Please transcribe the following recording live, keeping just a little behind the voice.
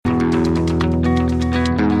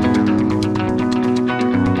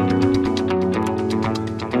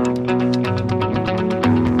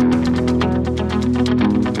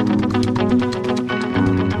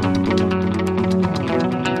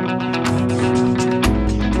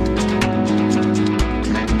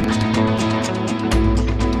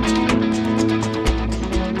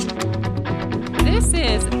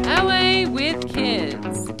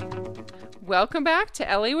Welcome back to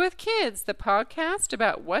Ellie with Kids, the podcast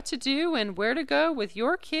about what to do and where to go with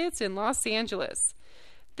your kids in Los Angeles.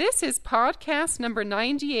 This is podcast number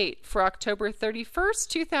 98 for October 31st,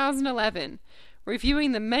 2011,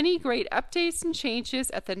 reviewing the many great updates and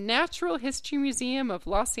changes at the Natural History Museum of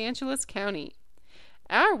Los Angeles County.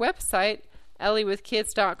 Our website,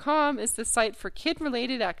 elliewithkids.com, is the site for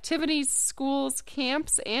kid-related activities, schools,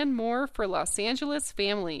 camps, and more for Los Angeles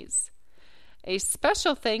families. A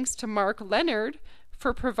special thanks to Mark Leonard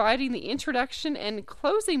for providing the introduction and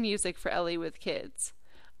closing music for Ellie with Kids.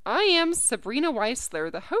 I am Sabrina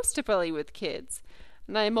Weisler, the host of Ellie with Kids,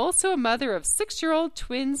 and I am also a mother of 6-year-old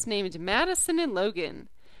twins named Madison and Logan.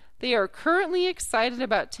 They are currently excited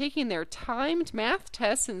about taking their timed math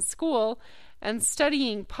tests in school and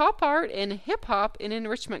studying pop art and hip-hop in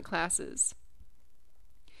enrichment classes.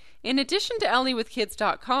 In addition to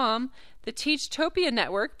elliewithkids.com, the Teachtopia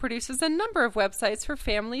Network produces a number of websites for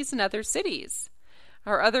families in other cities.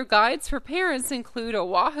 Our other guides for parents include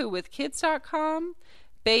oahuwithkids.com,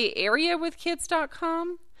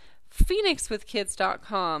 bayareawithkids.com,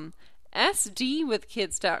 phoenixwithkids.com,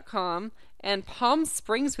 sdwithkids.com, and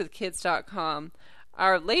palmspringswithkids.com.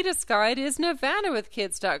 Our latest guide is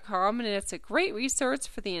nevadawithkids.com, and it's a great resource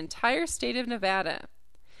for the entire state of Nevada.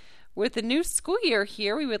 With the new school year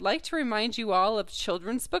here, we would like to remind you all of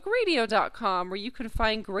childrensbookradio.com, where you can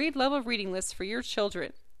find grade-level reading lists for your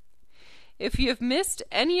children. If you have missed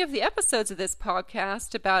any of the episodes of this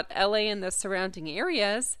podcast about LA and the surrounding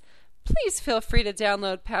areas, please feel free to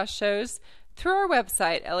download past shows through our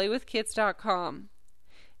website, elliewithkids.com.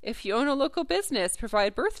 If you own a local business,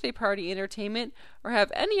 provide birthday party entertainment, or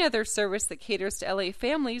have any other service that caters to LA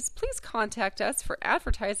families, please contact us for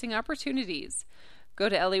advertising opportunities. Go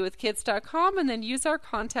to elliewithkids.com and then use our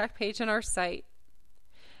contact page on our site.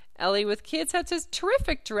 Ellie with Kids has a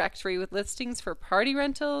terrific directory with listings for party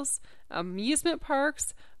rentals, amusement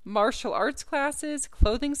parks, martial arts classes,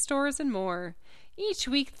 clothing stores, and more. Each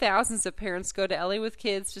week, thousands of parents go to Ellie with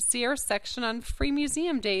Kids to see our section on free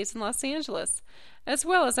museum days in Los Angeles, as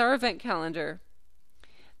well as our event calendar.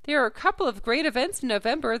 There are a couple of great events in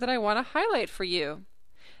November that I want to highlight for you.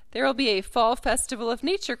 There will be a Fall Festival of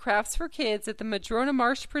Nature Crafts for Kids at the Madrona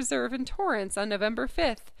Marsh Preserve in Torrance on November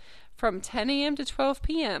 5th from 10 a.m. to 12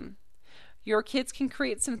 p.m. Your kids can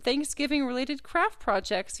create some Thanksgiving-related craft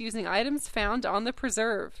projects using items found on the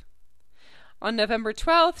preserve. On November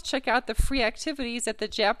 12th, check out the free activities at the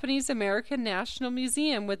Japanese American National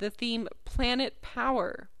Museum with the theme Planet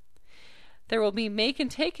Power. There will be make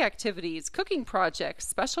and take activities, cooking projects,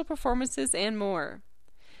 special performances, and more.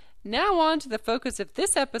 Now on to the focus of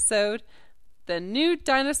this episode, the new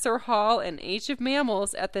Dinosaur Hall and Age of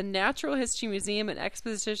Mammals at the Natural History Museum and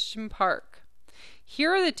Exposition Park.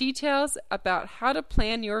 Here are the details about how to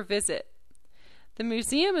plan your visit. The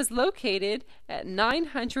museum is located at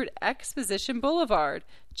 900 Exposition Boulevard,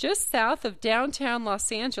 just south of downtown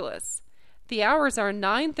Los Angeles. The hours are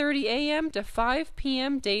 9:30 a.m. to 5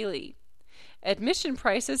 p.m. daily. Admission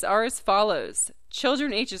prices are as follows.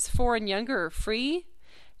 Children ages 4 and younger are free.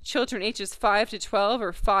 Children ages 5 to 12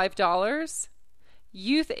 are $5.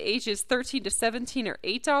 Youth ages 13 to 17 are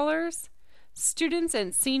 $8. Students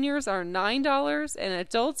and seniors are $9, and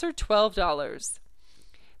adults are $12.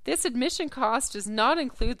 This admission cost does not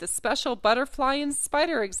include the special butterfly and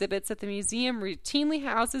spider exhibits that the museum routinely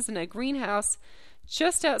houses in a greenhouse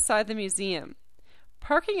just outside the museum.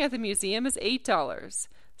 Parking at the museum is $8.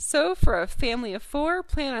 So for a family of 4,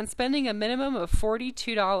 plan on spending a minimum of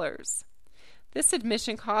 $42. This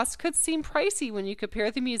admission cost could seem pricey when you compare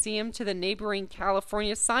the museum to the neighboring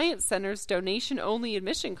California Science Center's donation-only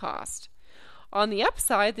admission cost. On the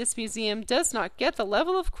upside, this museum does not get the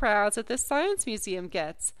level of crowds that the Science Museum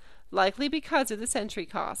gets, likely because of this entry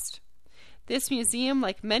cost. This museum,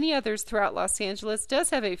 like many others throughout Los Angeles,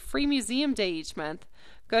 does have a free museum day each month.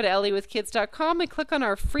 Go to elliewithkids.com and click on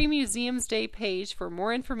our Free Museums Day page for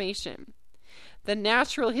more information. The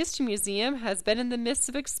Natural History Museum has been in the midst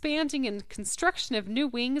of expanding, and construction of new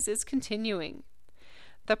wings is continuing.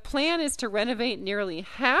 The plan is to renovate nearly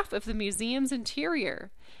half of the museum's interior,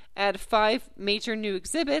 add 5 major new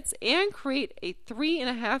exhibits, and create a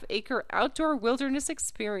 3.5-acre outdoor wilderness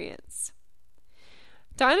experience.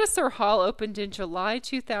 Dinosaur Hall opened in July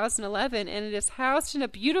 2011, and it is housed in a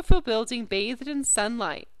beautiful building bathed in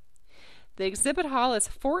sunlight. The exhibit hall is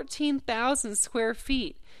 14,000 square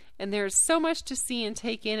feet, and there is so much to see and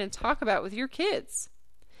take in and talk about with your kids.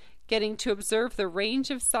 Getting to observe the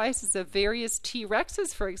range of sizes of various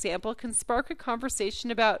T-Rexes, for example, can spark a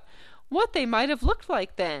conversation about what they might have looked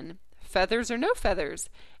like then, feathers or no feathers,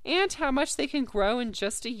 and how much they can grow in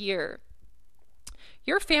just a year.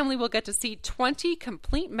 Your family will get to see 20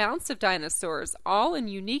 complete mounts of dinosaurs, all in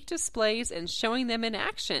unique displays and showing them in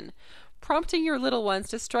action, prompting your little ones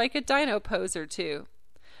to strike a dino pose or two.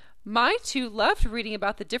 My two loved reading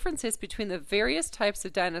about the differences between the various types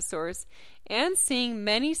of dinosaurs and seeing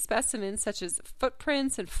many specimens such as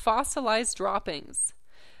footprints and fossilized droppings.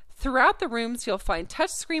 Throughout the rooms, you'll find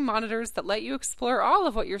touchscreen monitors that let you explore all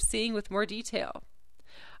of what you're seeing with more detail.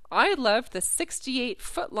 I loved the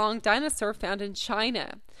 68-foot-long dinosaur found in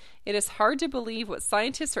China. It is hard to believe what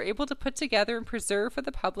scientists are able to put together and preserve for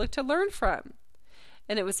the public to learn from.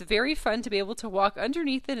 And it was very fun to be able to walk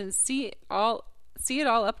underneath it and see it all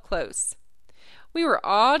up close. We were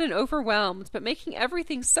awed and overwhelmed, but making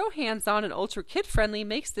everything so hands-on and ultra kid-friendly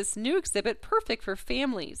makes this new exhibit perfect for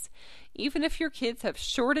families, even if your kids have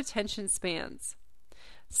short attention spans.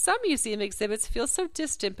 Some museum exhibits feel so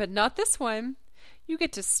distant, but not this one. You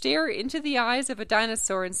get to stare into the eyes of a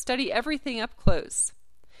dinosaur and study everything up close.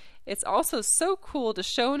 It's also so cool to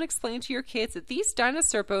show and explain to your kids that these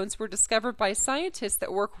dinosaur bones were discovered by scientists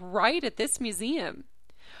that work right at this museum.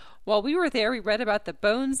 While we were there, we read about the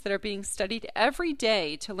bones that are being studied every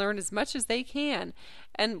day to learn as much as they can,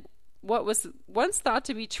 and what was once thought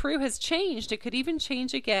to be true has changed. It could even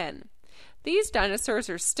change again. These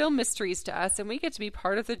dinosaurs are still mysteries to us, and we get to be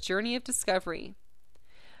part of the journey of discovery.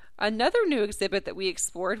 Another new exhibit that we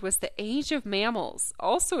explored was the Age of Mammals,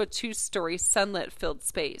 also a two-story sunlit-filled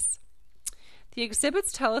space. The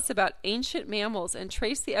exhibits tell us about ancient mammals and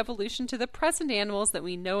trace the evolution to the present animals that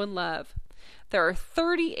we know and love. There are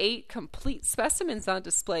 38 complete specimens on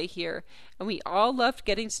display here, and we all loved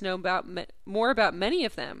getting to know more about many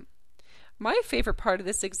of them. My favorite part of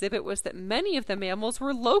this exhibit was that many of the mammals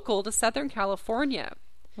were local to Southern California.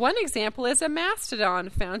 One example is a mastodon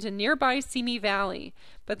found in nearby Simi Valley,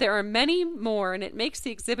 but there are many more, and it makes the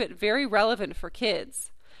exhibit very relevant for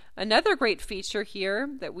kids. Another great feature here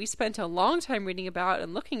that we spent a long time reading about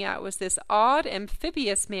and looking at was this odd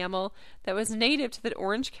amphibious mammal that was native to the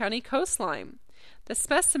Orange County coastline. The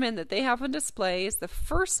specimen that they have on display is the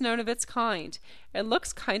first known of its kind. It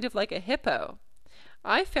looks kind of like a hippo.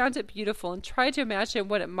 I found it beautiful and tried to imagine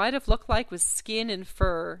what it might have looked like with skin and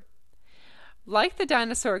fur. Like the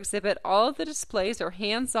dinosaur exhibit, all of the displays are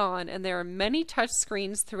hands-on, and there are many touch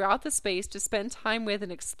screens throughout the space to spend time with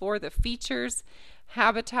and explore the features,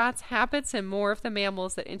 habitats, habits, and more of the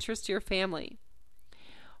mammals that interest your family.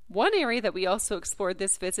 One area that we also explored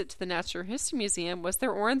this visit to the Natural History Museum was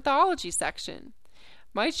their ornithology section.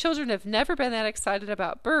 My children have never been that excited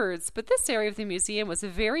about birds, but this area of the museum was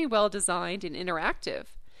very well designed and interactive.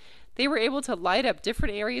 They were able to light up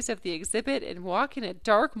different areas of the exhibit and walk in a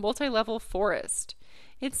dark, multi-level forest.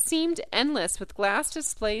 It seemed endless with glass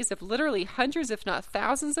displays of literally hundreds if not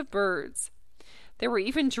thousands of birds. There were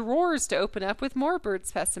even drawers to open up with more bird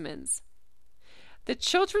specimens. The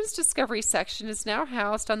Children's Discovery section is now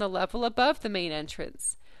housed on the level above the main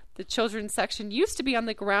entrance. The children's section used to be on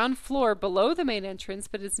the ground floor below the main entrance,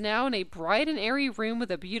 but is now in a bright and airy room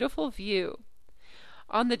with a beautiful view.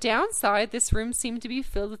 On the downside, this room seemed to be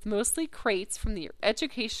filled with mostly crates from the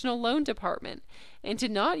Educational Loan Department and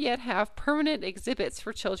did not yet have permanent exhibits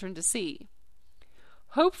for children to see.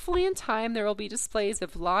 Hopefully in time there will be displays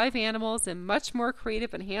of live animals and much more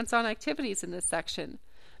creative and hands-on activities in this section,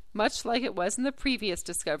 much like it was in the previous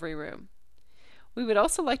Discovery Room. We would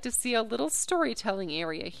also like to see a little storytelling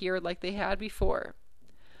area here like they had before.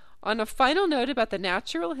 On a final note about the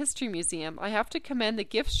Natural History Museum, I have to commend the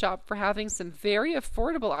gift shop for having some very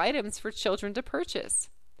affordable items for children to purchase.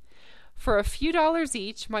 For a few dollars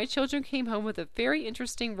each, my children came home with a very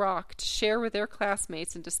interesting rock to share with their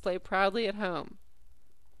classmates and display proudly at home.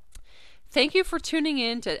 Thank you for tuning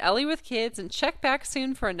in to Ellie with Kids, and check back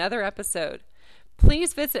soon for another episode.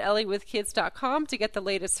 Please visit elliewithkids.com to get the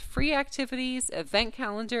latest free activities, event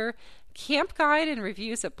calendar, camp guide, and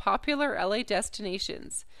reviews of popular LA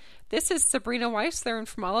destinations. This is Sabrina Weisler, and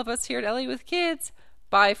from all of us here at Ellie with Kids,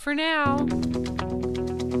 bye for now.